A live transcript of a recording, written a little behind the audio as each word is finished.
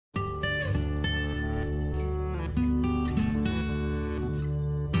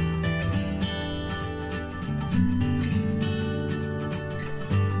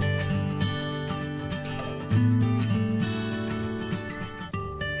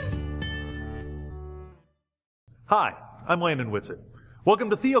Hi, I'm Landon Whitsitt. Welcome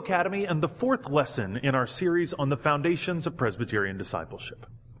to The Academy and the fourth lesson in our series on the foundations of Presbyterian discipleship.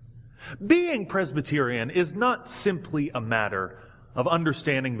 Being Presbyterian is not simply a matter of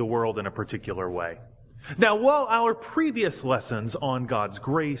understanding the world in a particular way. Now, while our previous lessons on God's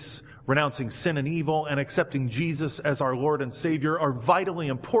grace, renouncing sin and evil, and accepting Jesus as our Lord and Savior are vitally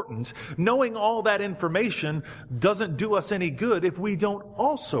important, knowing all that information doesn't do us any good if we don't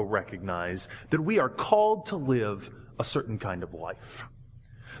also recognize that we are called to live a certain kind of life.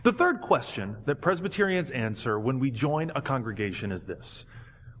 The third question that Presbyterians answer when we join a congregation is this: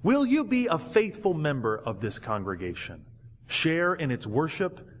 will you be a faithful member of this congregation? Share in its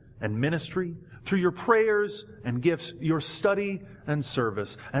worship and ministry, through your prayers and gifts, your study and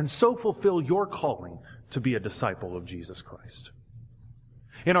service, and so fulfill your calling to be a disciple of Jesus Christ.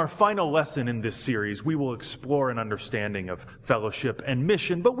 In our final lesson in this series, we will explore an understanding of fellowship and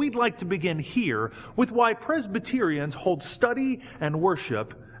mission, but we'd like to begin here with why Presbyterians hold study and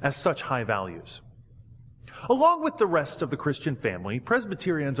worship as such high values. Along with the rest of the Christian family,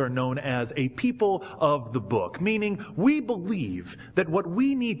 Presbyterians are known as a people of the book, meaning we believe that what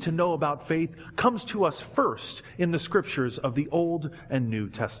we need to know about faith comes to us first in the scriptures of the Old and New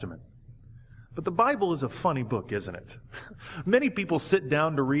Testament. But the Bible is a funny book, isn't it? Many people sit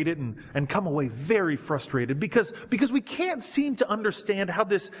down to read it and come away very frustrated because we can't seem to understand how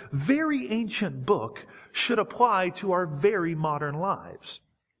this very ancient book should apply to our very modern lives.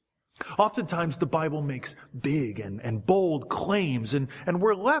 Oftentimes, the Bible makes big and bold claims, and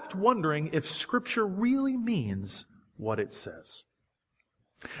we're left wondering if Scripture really means what it says.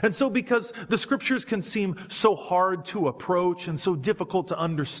 And so, because the Scriptures can seem so hard to approach and so difficult to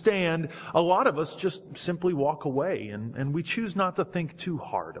understand, a lot of us just simply walk away, and we choose not to think too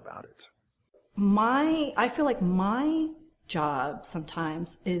hard about it. I feel like my job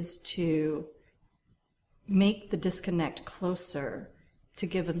sometimes is to make the disconnect closer, to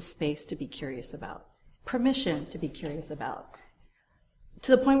give them space to be curious about, permission to be curious about,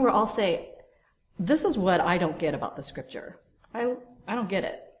 to the point where I'll say, this is what I don't get about the scripture. I don't get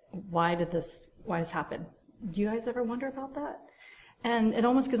it. Why did this happen? Do you guys ever wonder about that? And it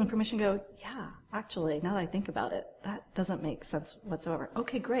almost gives them permission to go, yeah, actually, now that I think about it, that doesn't make sense whatsoever.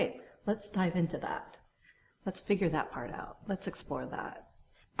 Okay, great. Let's dive into that. Let's figure that part out. Let's explore that.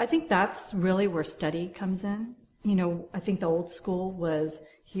 I think that's really where study comes in. You know, I think the old school was,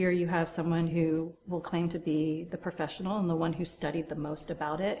 here you have someone who will claim to be the professional and the one who studied the most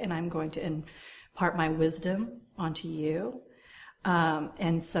about it, and I'm going to impart my wisdom onto you,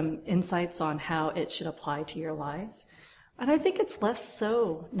 and some insights on how it should apply to your life. And I think it's less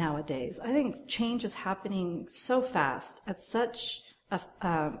so nowadays. I think change is happening so fast, at such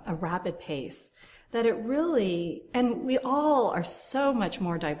a rapid pace, that it really, and we all are so much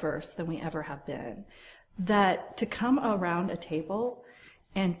more diverse than we ever have been, that to come around a table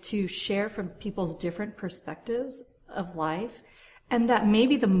and to share from people's different perspectives of life, and that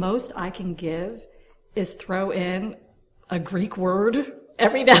maybe the most I can give is throw in a Greek word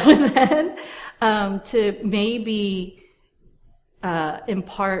every now and then, to maybe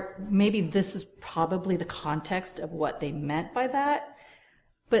impart, maybe this is probably the context of what they meant by that,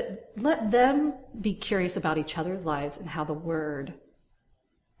 but let them be curious about each other's lives and how the word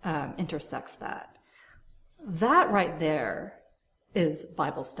intersects that. That right there is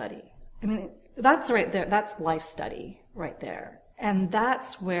Bible study. I mean, that's right there. That's life study right there. And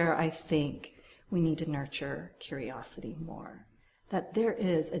that's where I think we need to nurture curiosity more, that there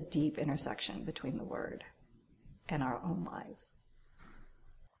is a deep intersection between the Word and our own lives.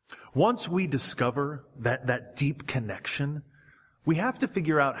 Once we discover that deep connection, we have to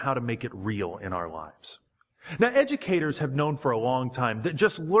figure out how to make it real in our lives. Now, educators have known for a long time that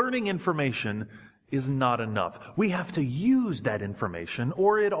just learning information is not enough. We have to use that information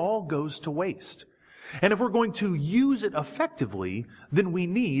or it all goes to waste. And if we're going to use it effectively, then we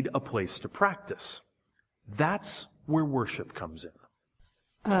need a place to practice. That's where worship comes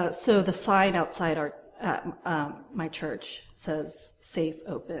in. So the sign outside my church says safe,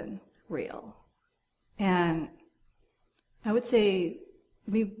 open, real. And I would say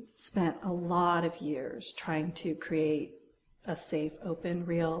we've spent a lot of years trying to create a safe, open,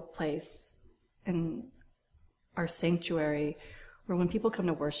 real place in our sanctuary where when people come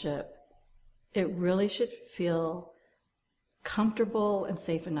to worship, it really should feel comfortable and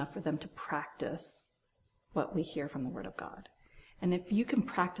safe enough for them to practice what we hear from the Word of God. And if you can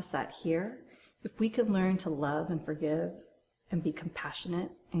practice that here, if we can learn to love and forgive and be compassionate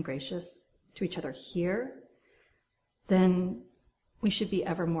and gracious to each other here, then we should be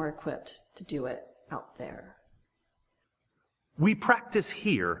ever more equipped to do it out there. We practice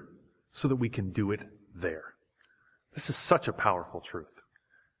here so that we can do it there. This is such a powerful truth.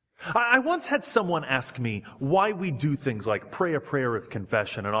 I once had someone ask me why we do things like pray a prayer of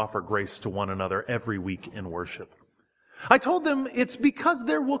confession and offer grace to one another every week in worship. I told them it's because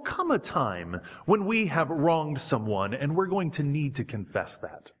there will come a time when we have wronged someone and we're going to need to confess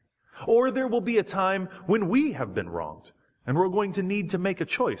that. Or there will be a time when we have been wronged and we're going to need to make a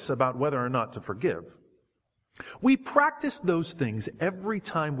choice about whether or not to forgive. We practice those things every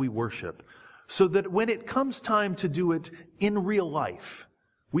time we worship so that when it comes time to do it in real life,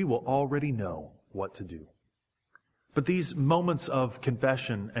 we will already know what to do. But these moments of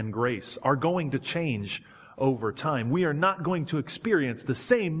confession and grace are going to change over time. We are not going to experience the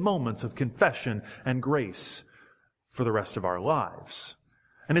same moments of confession and grace for the rest of our lives.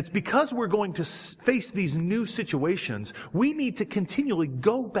 And it's because we're going to face these new situations, we need to continually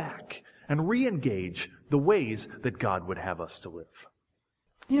go back and re-engage the ways that God would have us to live.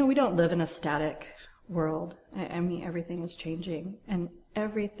 We don't live in a static world. I mean, everything is changing, and I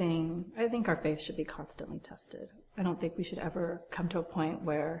think our faith should be constantly tested. I don't think we should ever come to a point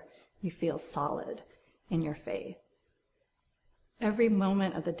where you feel solid in your faith. Every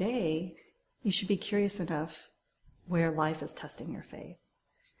moment of the day, you should be curious enough where life is testing your faith.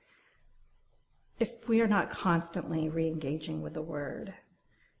 If we are not constantly re-engaging with the Word,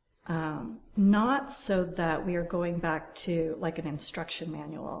 not so that we are going back to like an instruction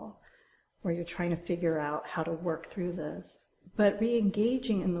manual where you're trying to figure out how to work through this, but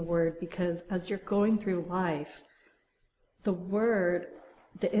re-engaging in the Word, because as you're going through life, the Word,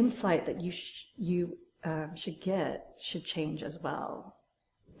 the insight that you should get should change as well.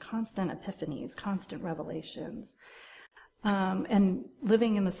 Constant epiphanies, constant revelations. And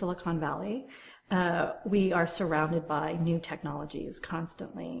living in the Silicon Valley, we are surrounded by new technologies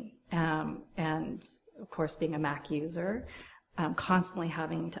constantly. And of course, being a Mac user, constantly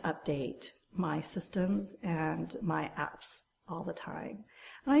having to update my systems and my apps all the time.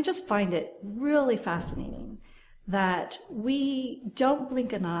 And I just find it really fascinating that we don't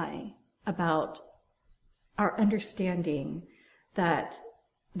blink an eye about our understanding that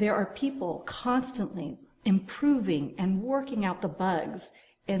there are people constantly improving and working out the bugs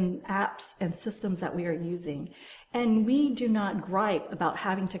in apps and systems that we are using. And we do not gripe about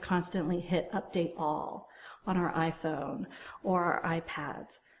having to constantly hit update all on our iPhone or our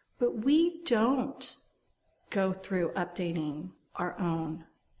iPads. But we don't go through updating our own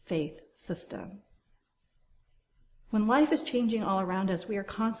faith system. When life is changing all around us, we are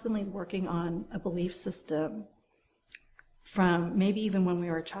constantly working on a belief system from maybe even when we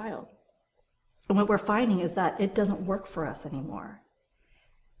were a child. And what we're finding is that it doesn't work for us anymore.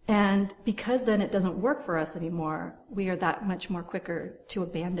 And because then it doesn't work for us anymore, we are that much more quicker to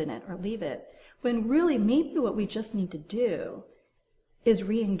abandon it or leave it. When really maybe what we just need to do is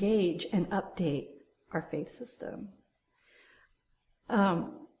re-engage and update our faith system.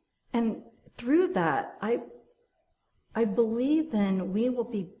 And through that, I believe then we will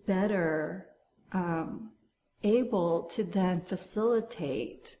be better able to then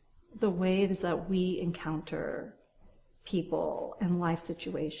facilitate the ways that we encounter people and life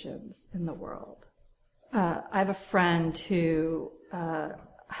situations in the world. I have a friend who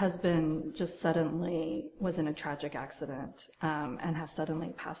husband just suddenly was in a tragic accident and has suddenly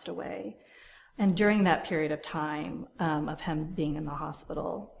passed away. And during that period of time of him being in the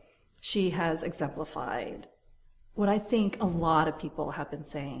hospital, she has exemplified what I think a lot of people have been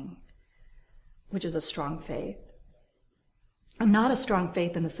saying, which is a strong faith. And not a strong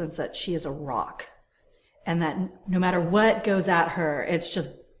faith in the sense that she is a rock, and that no matter what goes at her, it's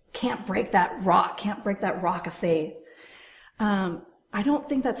just can't break that rock of faith. I don't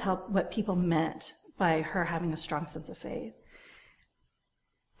think that's what people meant by her having a strong sense of faith.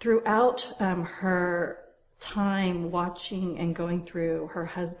 Throughout her time watching and going through her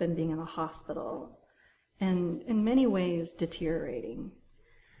husband being in the hospital, and in many ways deteriorating,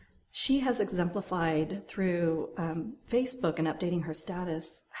 she has exemplified through Facebook and updating her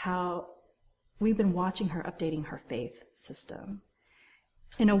status how we've been watching her updating her faith system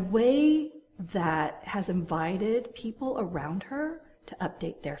in a way that has invited people around her to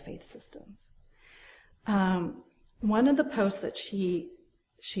update their faith systems. One of the posts that she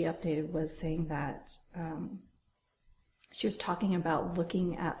updated was saying that she was talking about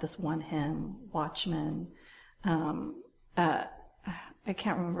looking at this one hymn, Watchmen. I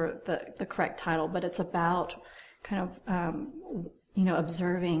can't remember the correct title, but it's about kind of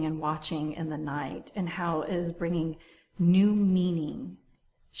observing and watching in the night and how it is bringing new meaning.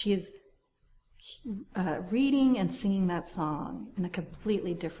 She is reading and singing that song in a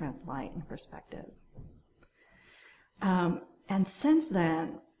completely different light and perspective. And since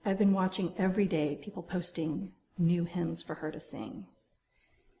then, I've been watching every day people posting new hymns for her to sing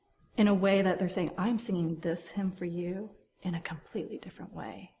in a way that they're saying, I'm singing this hymn for you in a completely different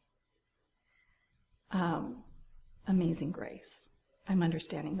way. Amazing Grace. I'm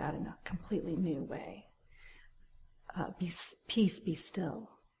understanding that in a completely new way. Peace, be still.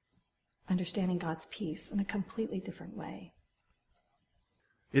 Understanding God's peace in a completely different way.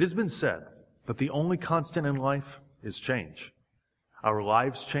 It has been said that the only constant in life is change. Our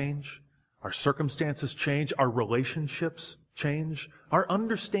lives change, our circumstances change, our relationships change, our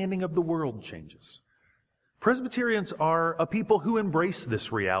understanding of the world changes. Presbyterians are a people who embrace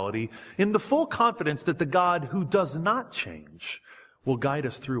this reality in the full confidence that the God who does not change will guide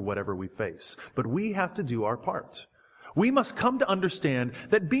us through whatever we face. But we have to do our part. We must come to understand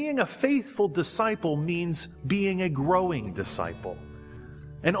that being a faithful disciple means being a growing disciple.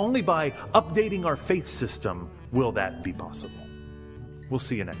 And only by updating our faith system will that be possible. We'll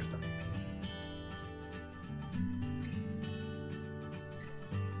see you next time.